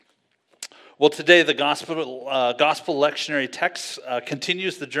Well, today the gospel lectionary text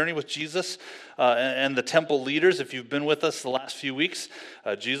continues the journey with Jesus and the temple leaders. If you've been with us the last few weeks,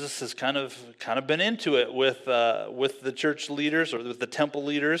 Jesus has kind of been into it with the church leaders or with the temple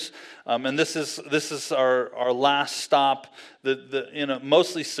leaders, and this is our last stop. In a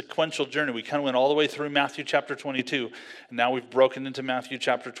mostly sequential journey, we kind of went all the way through Matthew chapter 22, and now we've broken into Matthew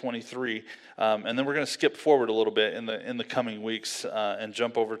chapter 23, and then we're going to skip forward a little bit in the coming weeks and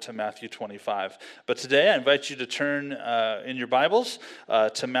jump over to Matthew 25. But today, I invite you to turn in your Bibles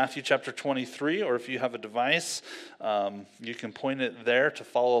to Matthew chapter 23, or if you have a device, you can point it there to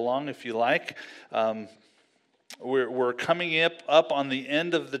follow along if you like. We're coming up on the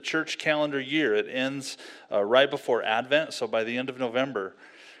end of the church calendar year. It ends right before Advent, so by the end of November,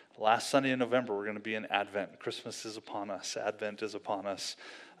 last Sunday in November, we're going to be in Advent. Christmas is upon us. Advent is upon us,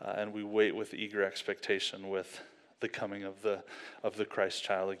 and we wait with eager expectation with the coming of the Christ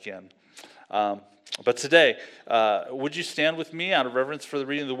child again. But today, would you stand with me out of reverence for the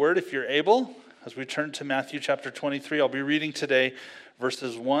reading of the Word, if you're able, as we turn to Matthew chapter 23. I'll be reading today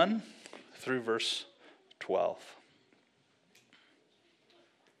verses 1 through verse 12.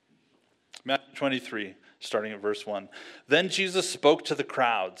 Matthew 23, starting at verse 1. Then Jesus spoke to the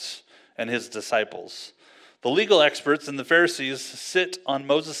crowds and his disciples. The legal experts and the Pharisees sit on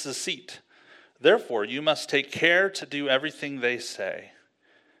Moses' seat. Therefore, you must take care to do everything they say,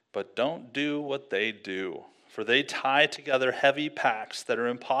 but don't do what they do. For they tie together heavy packs that are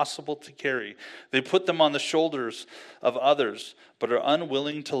impossible to carry. They put them on the shoulders of others, but are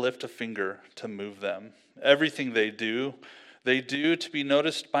unwilling to lift a finger to move them. Everything they do to be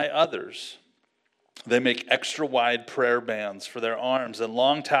noticed by others. They make extra wide prayer bands for their arms and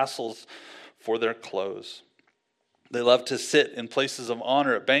long tassels for their clothes. They love to sit in places of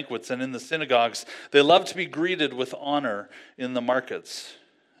honor at banquets and in the synagogues. They love to be greeted with honor in the markets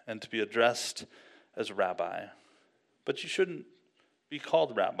and to be addressed as rabbi. But you shouldn't be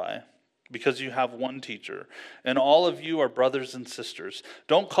called rabbi, because you have one teacher, and all of you are brothers and sisters.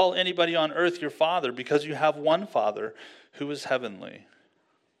 Don't call anybody on earth your father, because you have one Father who is heavenly.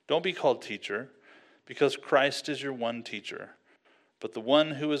 Don't be called teacher, because Christ is your one teacher. But the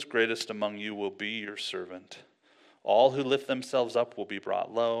one who is greatest among you will be your servant. All who lift themselves up will be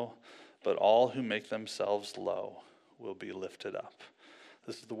brought low, but all who make themselves low will be lifted up.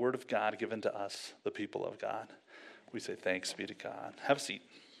 This is the word of God given to us, the people of God. We say thanks be to God. Have a seat.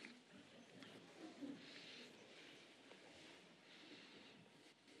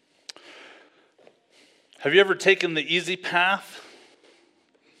 Have you ever taken the easy path?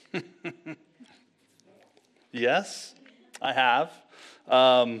 Yes, I have.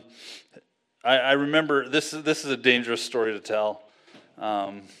 I remember, this is a dangerous story to tell.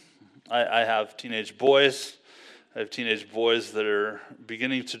 I have teenage boys. I have teenage boys that are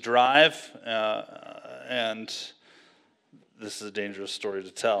beginning to drive, and this is a dangerous story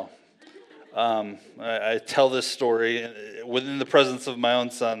to tell. I tell this story within the presence of my own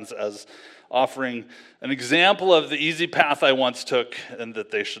sons as offering an example of the easy path I once took and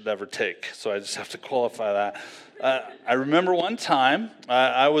that they should never take. So I just have to qualify that. I remember one time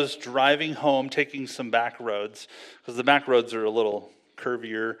I was driving home, taking some back roads, because the back roads are a little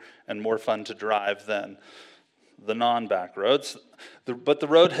curvier and more fun to drive than the non-back roads. But the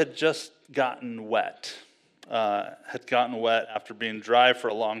road had just gotten wet. After being dry for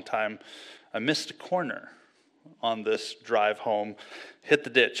a long time. I missed a corner on this drive home, hit the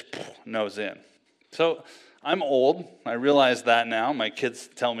ditch, nose in. So I'm old. I realize that now. My kids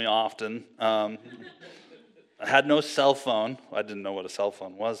tell me often. I had no cell phone. I didn't know what a cell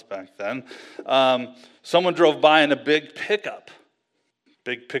phone was back then. Someone drove by in a big pickup.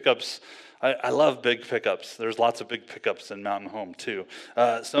 Big pickups. I love big pickups. There's lots of big pickups in Mountain Home, too.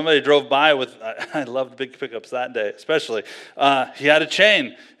 Somebody drove by with, I loved big pickups that day, especially. He had a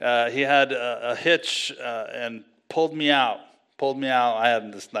chain. He had a hitch and pulled me out. I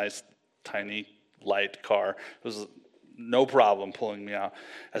had this nice, tiny, light car. It was no problem pulling me out.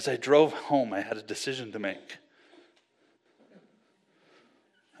 As I drove home, I had a decision to make.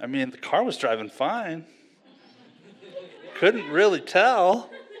 I mean, the car was driving fine. Couldn't really tell.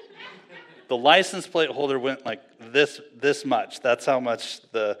 The license plate holder went like this much. That's how much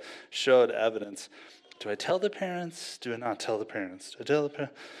the showed evidence. Do I tell the parents? Do I not tell the parents? Do I tell the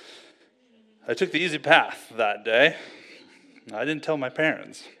parents? I took the easy path that day. I didn't tell my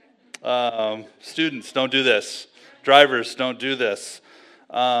parents. Students, don't do this. Drivers, don't do this.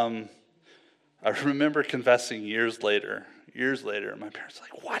 I remember confessing years later, my parents were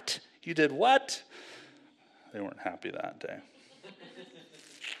like, "What? You did what?" They weren't happy that day.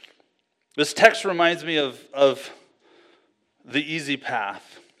 This text reminds me of the easy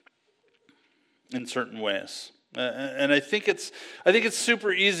path. in certain ways. And I think it's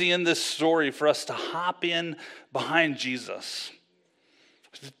super easy in this story for us to hop in behind Jesus.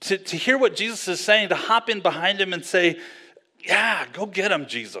 To hear what Jesus is saying, to hop in behind him and say, yeah, go get him,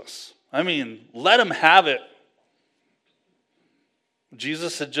 Jesus. I mean, let him have it.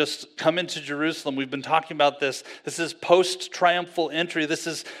 Jesus had just come into Jerusalem. We've been talking about this. This is post-triumphal entry. This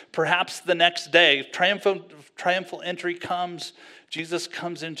is perhaps the next day. Triumphal entry comes. Jesus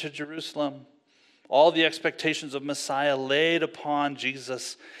comes into Jerusalem. All the expectations of Messiah laid upon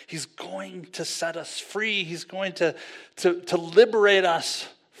Jesus. He's going to set us free. He's going to liberate us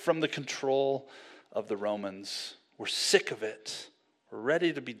from the control of the Romans. We're sick of it. We're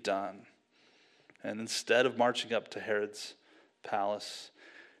ready to be done. And instead of marching up to Herod's palace,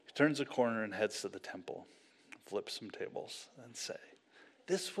 he turns a corner and heads to the temple, flips some tables, and say,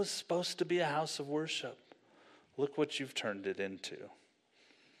 this was supposed to be a house of worship. Look what you've turned it into.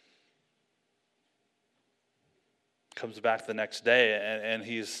 Comes back the next day, and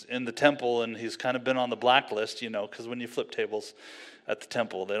he's in the temple, and he's kind of been on the blacklist, because when you flip tables at the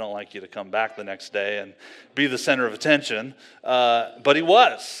temple, they don't like you to come back the next day and be the center of attention. But he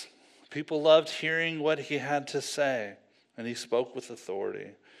was. People loved hearing what he had to say, and he spoke with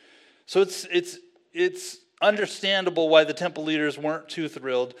authority. So it's understandable why the temple leaders weren't too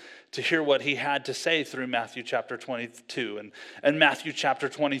thrilled to hear what he had to say through Matthew chapter 22 and Matthew chapter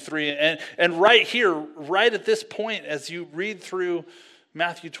 23. And right here, right at this point, as you read through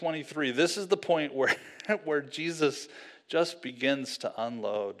Matthew 23, this is the point where Jesus just begins to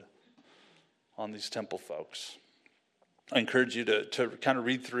unload on these temple folks. I encourage you to kind of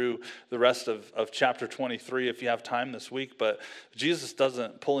read through the rest of chapter 23 if you have time this week, but Jesus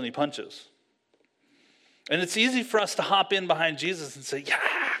doesn't pull any punches. And it's easy for us to hop in behind Jesus and say, yeah,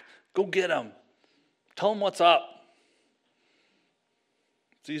 go get him. Tell him what's up.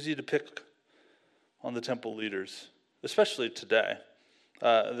 It's easy to pick on the temple leaders, especially today.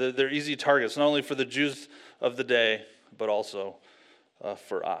 They're easy targets, not only for the Jews of the day, but also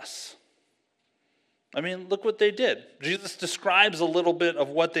for us. I mean, look what they did. Jesus describes a little bit of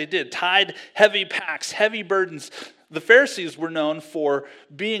what they did. Tied heavy packs, heavy burdens. The Pharisees were known for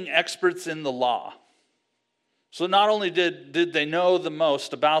being experts in the law. So not only did they know the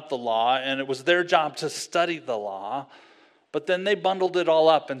most about the law, and it was their job to study the law, but then they bundled it all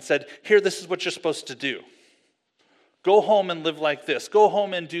up and said, here, this is what you're supposed to do. Go home and live like this. Go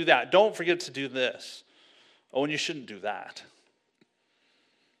home and do that. Don't forget to do this. Oh, and you shouldn't do that.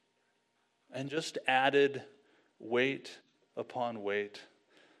 And just added weight upon weight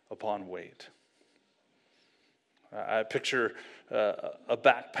upon weight. I picture a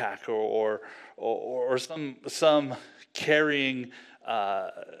backpack or some carrying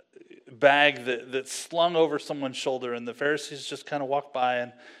bag that's slung over someone's shoulder, and the Pharisees just kind of walk by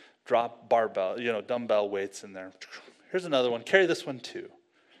and drop dumbbell weights in there. Here's another one. Carry this one too.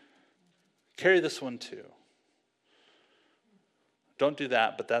 Carry this one too. Don't do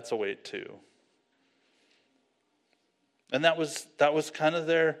that, but that's a weight too. And that was kind of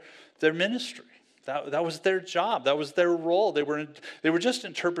their ministry. That was their job. That was their role. They were just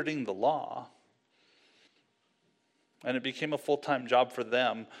interpreting the law. And it became a full-time job for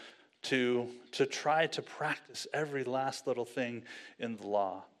them to try to practice every last little thing in the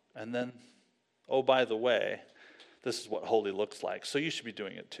law. And then, oh, by the way, this is what holy looks like. So you should be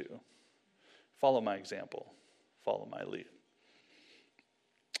doing it too. Follow my example. Follow my lead.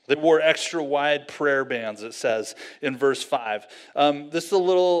 They wore extra wide prayer bands, it says in verse 5. This is a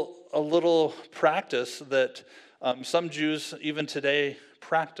little practice that some Jews even today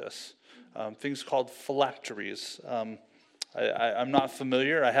practice. Things called phylacteries. I'm not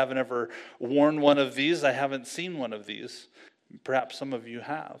familiar. I haven't ever worn one of these. I haven't seen one of these. Perhaps some of you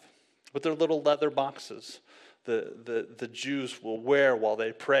have. But they're little leather boxes the Jews will wear while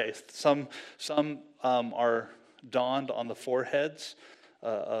they pray. Some are donned on the foreheads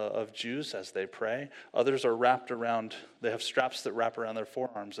of Jews as they pray. Others are wrapped around, they have straps that wrap around their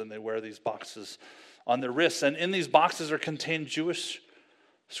forearms, and they wear these boxes on their wrists. And in these boxes are contained Jewish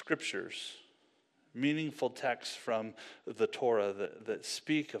scriptures, meaningful texts from the Torah that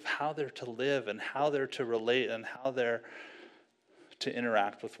speak of how they're to live and how they're to relate and how they're to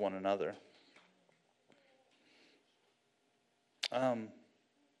interact with one another.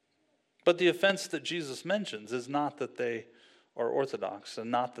 But the offense that Jesus mentions is not that they are Orthodox and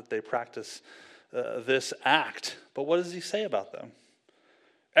not that they practice this act. But what does he say about them?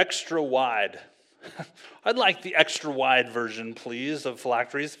 Extra wide. I'd like the extra wide version, please, of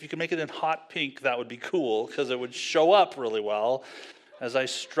phylacteries. If you could make it in hot pink, that would be cool, because it would show up really well as I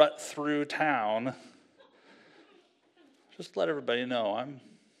strut through town. Just let everybody know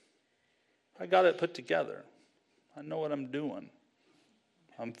I got it put together. I know what I'm doing.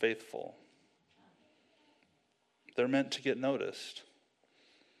 I'm faithful. They're meant to get noticed.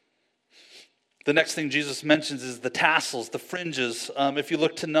 The next thing Jesus mentions is the tassels, the fringes. If you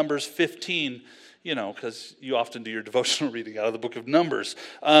look to Numbers 15, because you often do your devotional reading out of the book of Numbers,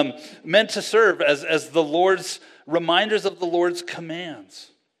 meant to serve as the Lord's reminders of the Lord's commands,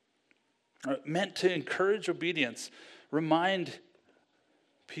 meant to encourage obedience, remind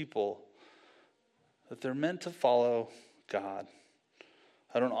people that they're meant to follow God.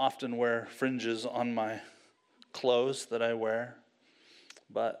 I don't often wear fringes on my clothes that I wear,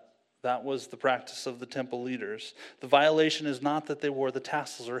 but that was the practice of the temple leaders. The violation is not that they wore the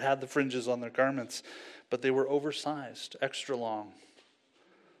tassels or had the fringes on their garments, but they were oversized, extra long.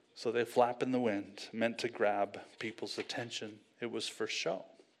 So they flap in the wind, meant to grab people's attention. It was for show.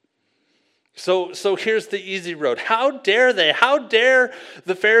 So here's the easy road. How dare they? How dare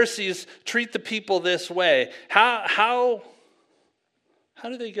the Pharisees treat the people this way? How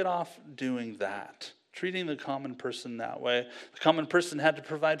do they get off doing that? Treating the common person that way. The common person had to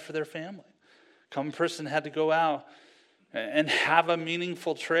provide for their family. The common person had to go out and have a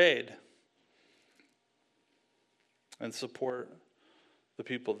meaningful trade and support the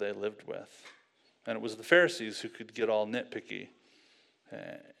people they lived with. And it was the Pharisees who could get all nitpicky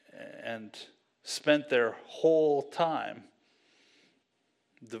and spent their whole time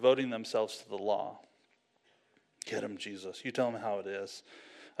devoting themselves to the law. Get him, Jesus. You tell him how it is.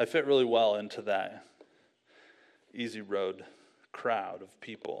 I fit really well into that easy road crowd of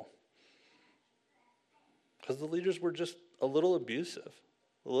people. Because the leaders were just a little abusive,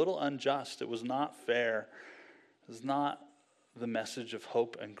 a little unjust. It was not fair. It was not the message of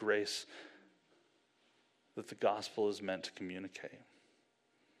hope and grace that the gospel is meant to communicate.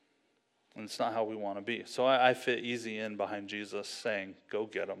 And it's not how we want to be. So I fit easy in behind Jesus saying, go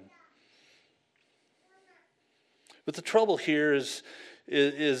get them. But the trouble here is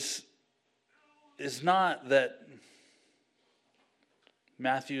not that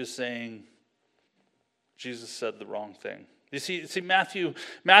Matthew is saying Jesus said the wrong thing. You see, Matthew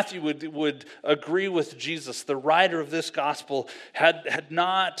would agree with Jesus. The writer of this gospel had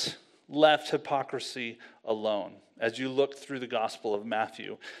not left hypocrisy alone. As you look through the gospel of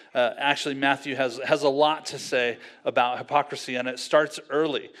Matthew, actually Matthew has a lot to say about hypocrisy, and it starts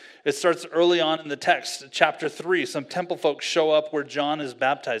early. It starts early on in the text, chapter 3. Some temple folks show up where John is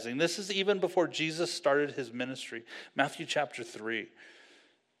baptizing. This is even before Jesus started his ministry. Matthew chapter 3.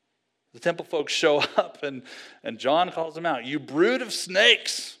 The temple folks show up, and John calls them out. You brood of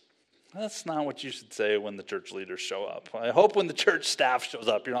snakes. That's not what you should say when the church leaders show up. I hope when the church staff shows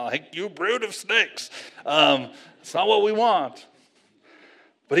up, you're not like, you brood of snakes. It's not what we want.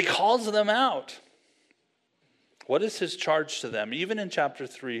 But he calls them out. What is his charge to them? Even in chapter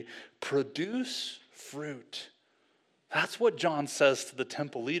 3, produce fruit. That's what John says to the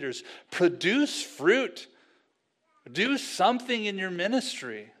temple leaders. Produce fruit. Do something in your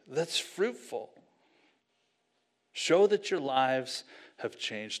ministry that's fruitful. Show that your lives have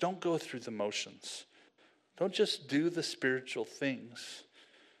changed. Don't go through the motions. Don't just do the spiritual things.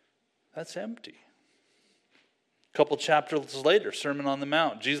 That's empty. A couple chapters later, Sermon on the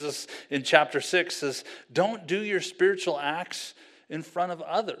Mount, Jesus in chapter 6 says, don't do your spiritual acts in front of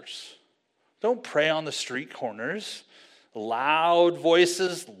others. Don't pray on the street corners. Loud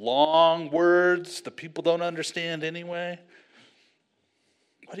voices, long words, the people don't understand anyway.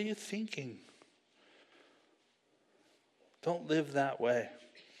 What are you thinking? Don't live that way.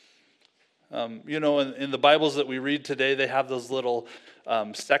 In the Bibles that we read today, they have those little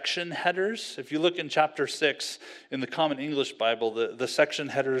section headers. If you look in chapter 6 in the Common English Bible, the section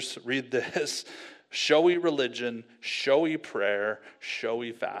headers read this: showy religion, showy prayer,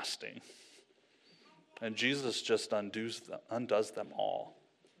 showy fasting. And Jesus just undoes them all.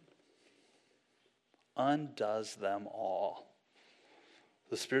 Undoes them all.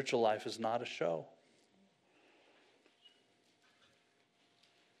 The spiritual life is not a show.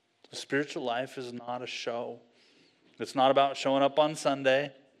 The spiritual life is not a show. It's not about showing up on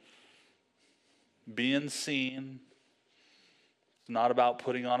Sunday, being seen. It's not about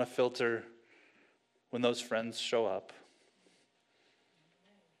putting on a filter when those friends show up.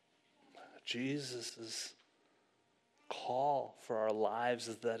 Jesus' call for our lives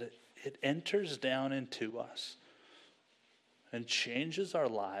is that it enters down into us and changes our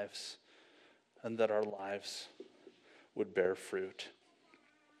lives, and that our lives would bear fruit.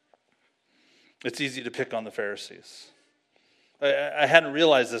 It's easy to pick on the Pharisees. I hadn't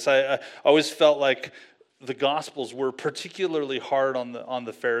realized this. I always felt like the Gospels were particularly hard on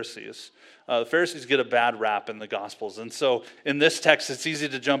the Pharisees. The Pharisees get a bad rap in the Gospels. And so in this text, it's easy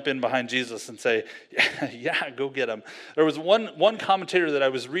to jump in behind Jesus and say, yeah, go get him. There was one commentator that I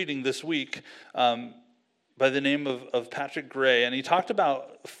was reading this week by the name of Patrick Gray, and he talked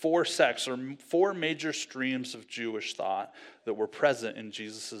about four sects or four major streams of Jewish thought that were present in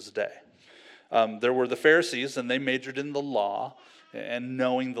Jesus' day. There were the Pharisees, and they majored in the law and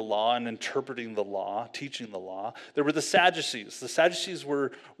knowing the law and interpreting the law, teaching the law. There were the Sadducees. The Sadducees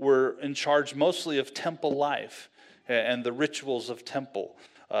were in charge mostly of temple life and the rituals of temple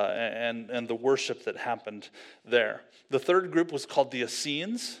and the worship that happened there. The third group was called the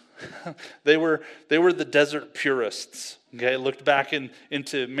Essenes. They were the desert purists. Okay, looked back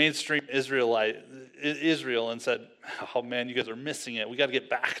into mainstream Israel and said, "Oh man, you guys are missing it. We got to get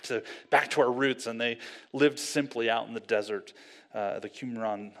back to our roots." And they lived simply out in the desert, the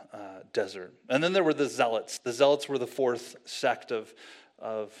Qumran desert. And then there were the Zealots. The Zealots were the fourth sect of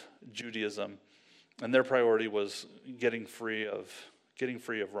Judaism, and their priority was getting free of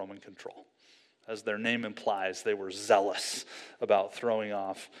Roman control. As their name implies, they were zealous about throwing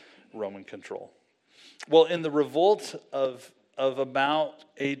off Roman control. Well, in the revolt of about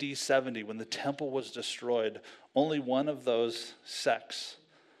AD 70, when the temple was destroyed, only one of those sects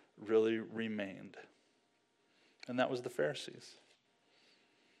really remained, and that was the Pharisees.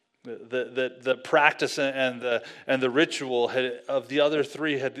 The practice and the ritual of the other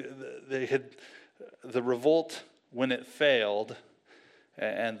three the revolt, when it failed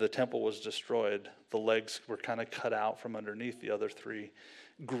and the temple was destroyed, the legs were kind of cut out from underneath the other three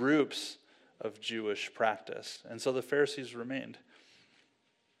groups of Jewish practice. And so the Pharisees remained.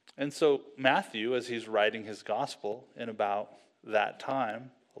 And so Matthew, as he's writing his gospel in about that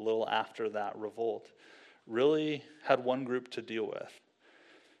time, a little after that revolt, really had one group to deal with,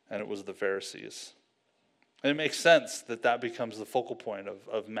 and it was the Pharisees. And it makes sense that becomes the focal point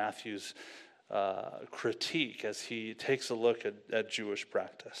of Matthew's critique as he takes a look at Jewish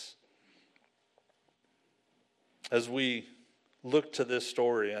practice. As we look to this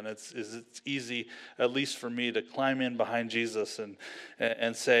story, and it's easy, at least for me, to climb in behind Jesus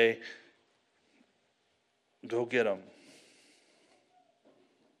and say, go get him.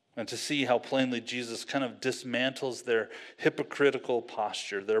 And to see how plainly Jesus kind of dismantles their hypocritical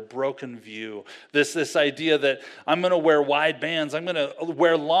posture, their broken view. This idea that I'm going to wear wide bands, I'm going to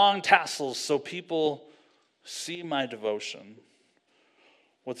wear long tassels so people see my devotion.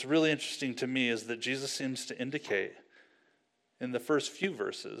 What's really interesting to me is that Jesus seems to indicate in the first few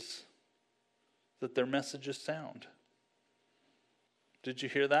verses that their message is sound. Did you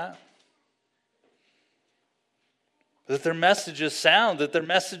hear that? That their message is sound, that their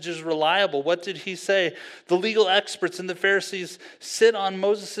message is reliable. What did he say? The legal experts and the Pharisees sit on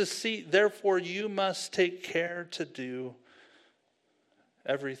Moses' seat. Therefore, you must take care to do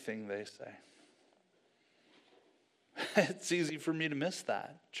everything they say. It's easy for me to miss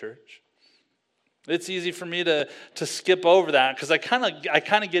that, church. It's easy for me to skip over that because I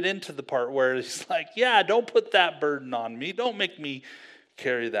kind of get into the part where he's like, yeah, don't put that burden on me. Don't make me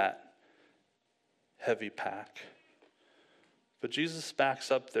carry that heavy pack. But Jesus backs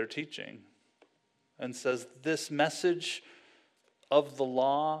up their teaching and says this message of the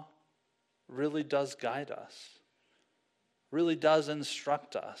law really does guide us, really does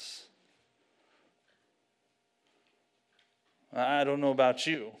instruct us. I don't know about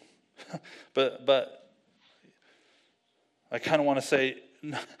you, but I kind of want to say,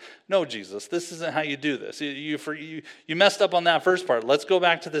 no, Jesus, this isn't how you do this. You messed up on that first part. Let's go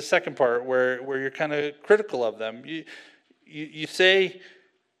back to the second part where you're kind of critical of them. You say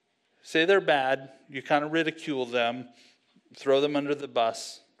they're bad, you kind of ridicule them, throw them under the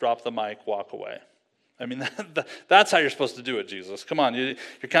bus, drop the mic, walk away. I mean, that's how you're supposed to do it, Jesus. Come on, you're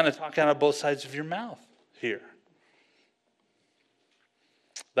kind of talking out of both sides of your mouth here.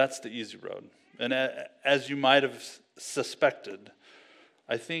 That's the easy road. And as you might have suspected,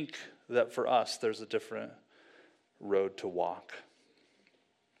 I think that for us, there's a different road to walk.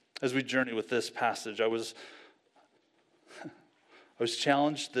 As we journey with this passage, I was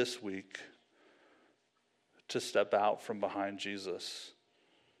challenged this week to step out from behind Jesus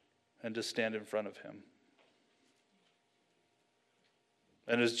and to stand in front of him.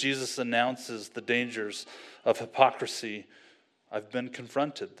 And as Jesus announces the dangers of hypocrisy, I've been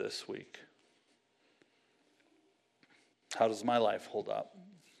confronted this week. How does my life hold up?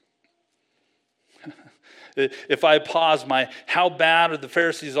 If I pause my "how bad the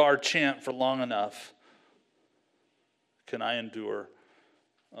Pharisees are" chant for long enough, can I endure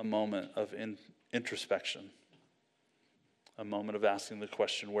a moment of introspection? A moment of asking the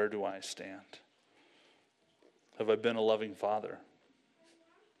question, where do I stand? Have I been a loving father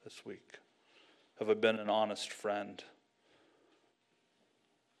this week? Have I been an honest friend?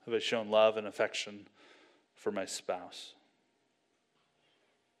 Have I shown love and affection for my spouse?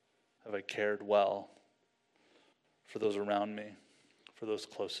 Have I cared well for those around me, for those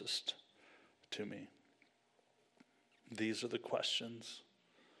closest to me? These are the questions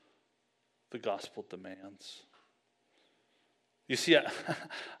the gospel demands. You see, I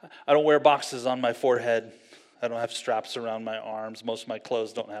don't wear boxes on my forehead. I don't have straps around my arms. Most of my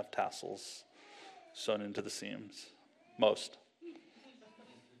clothes don't have tassels sewn into the seams. Most.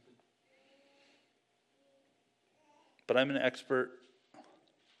 But I'm an expert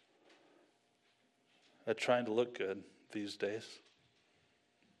at trying to look good these days.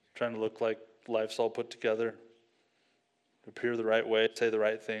 Trying to look like life's all put together. Appear the right way, say the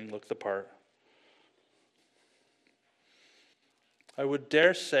right thing, look the part. I would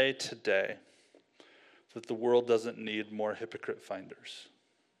dare say today that the world doesn't need more hypocrite finders.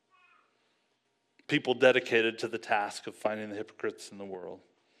 People dedicated to the task of finding the hypocrites in the world.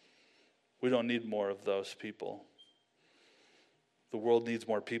 We don't need more of those people. The world needs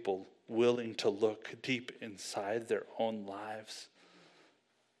more people willing to look deep inside their own lives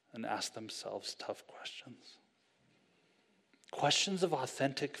and ask themselves tough questions. Questions of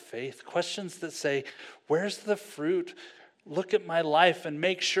authentic faith. Questions that say, where's the fruit? Look at my life and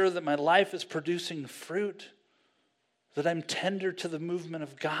make sure that my life is producing fruit. That I'm tender to the movement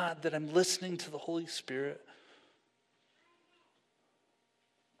of God. That I'm listening to the Holy Spirit.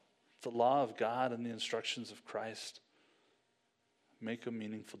 The law of God and the instructions of Christ make a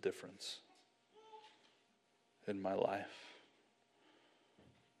meaningful difference in my life.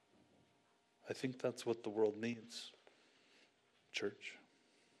 I think that's what the world needs, church.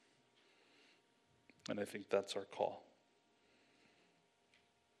 And I think that's our call.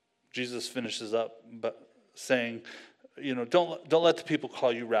 Jesus finishes up by saying, don't let the people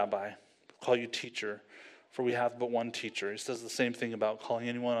call you rabbi, call you teacher, for we have but one teacher. He says the same thing about calling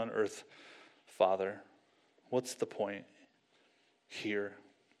anyone on earth Father. What's the point here?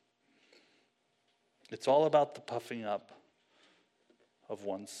 It's all about the puffing up of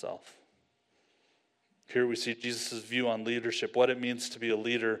oneself. Here we see Jesus' view on leadership, what it means to be a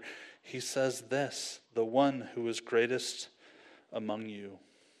leader. He says this, the one who is greatest among you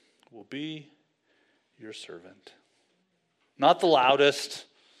will be your servant. Not the loudest,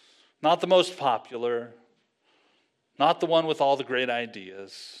 not the most popular, not the one with all the great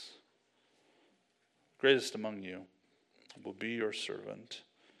ideas. Greatest among you will be your servant.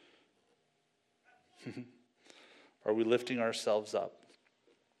 Are we lifting ourselves up?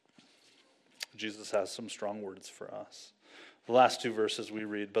 Jesus has some strong words for us. The last two verses we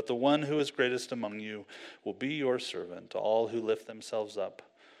read, but the one who is greatest among you will be your servant. All who lift themselves up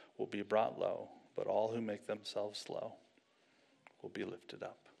will be brought low, but all who make themselves low will be lifted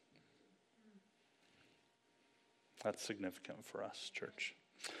up. That's significant for us, church.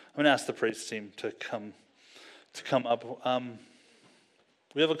 I'm going to ask the praise team to come up.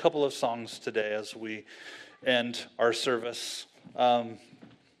 We have a couple of songs today as we end our service.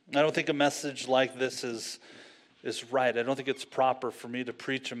 I don't think a message like this is right. I don't think it's proper for me to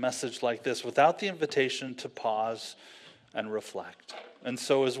preach a message like this without the invitation to pause and reflect. And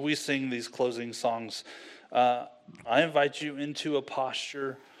so as we sing these closing songs, I invite you into a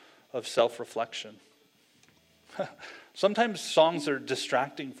posture of self-reflection. Sometimes songs are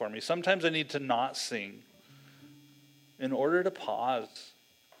distracting for me. Sometimes I need to not sing in order to pause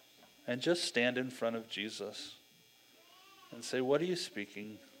and just stand in front of Jesus and say, what are you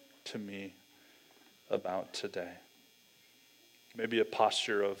speaking to me about today? Maybe a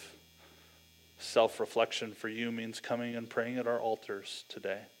posture of self-reflection for you means coming and praying at our altars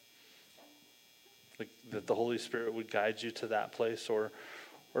today. That the Holy Spirit would guide you to that place, or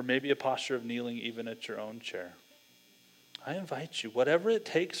maybe a posture of kneeling even at your own chair. I invite you, whatever it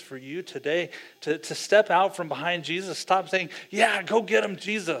takes for you today, to step out from behind Jesus. Stop saying, yeah, go get him,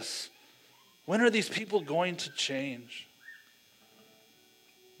 Jesus. When are these people going to change?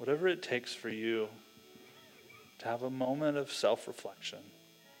 Whatever it takes for you to have a moment of self-reflection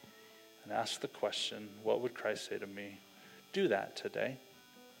and ask the question, what would Christ say to me? Do that today.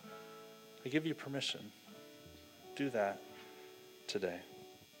 I give you permission. Do that today.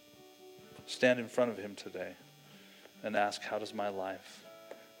 Stand in front of him today and ask, how does my life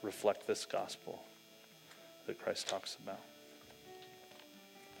reflect this gospel that Christ talks about?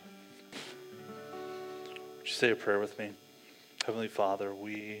 Would you say a prayer with me? Heavenly Father,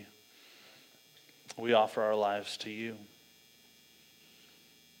 we offer our lives to you.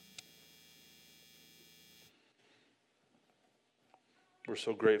 We're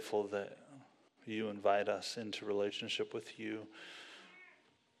so grateful that You invite us into relationship with you.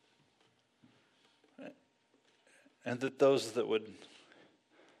 And that those that would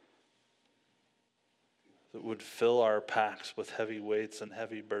fill our packs with heavy weights and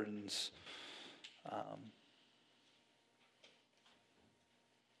heavy burdens, that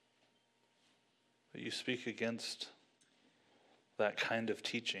you speak against that kind of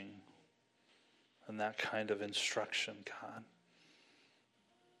teaching and that kind of instruction, God.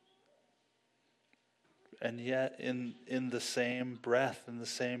 And yet, in the same breath, in the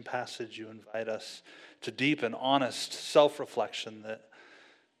same passage, you invite us to deep and honest self-reflection that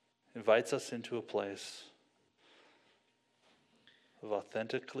invites us into a place of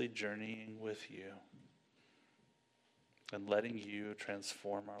authentically journeying with you and letting you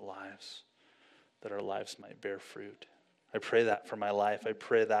transform our lives, that our lives might bear fruit. I pray that for my life. I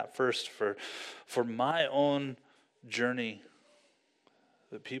pray that first for my own journey,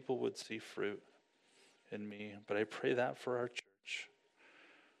 that people would see fruit in me. But I pray that for our church.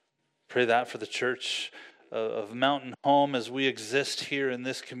 Pray that for the church of Mountain Home as we exist here in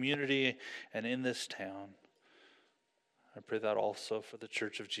this community and in this town. I pray that also for the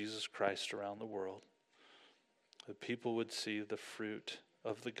Church of Jesus Christ around the world, that people would see the fruit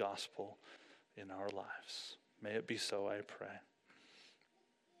of the gospel in our lives. May it be so, I pray.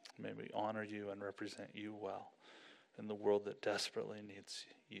 May we honor you and represent you well in the world that desperately needs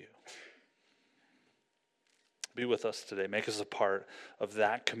you. Be with us today. Make us a part of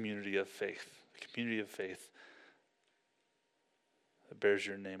that community of faith, a community of faith that bears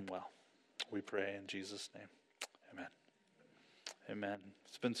your name well. We pray in Jesus' name. Amen. Amen.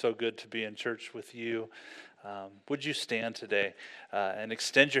 It's been so good to be in church with you. Would you stand today and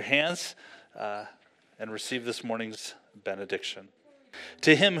extend your hands and receive this morning's benediction?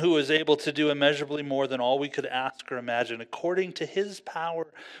 To him who is able to do immeasurably more than all we could ask or imagine, according to his power,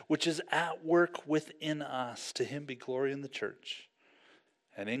 which is at work within us, to him be glory in the church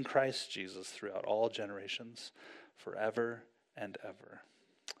and in Christ Jesus throughout all generations, forever and ever.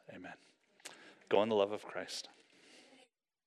 Amen. Go in the love of Christ.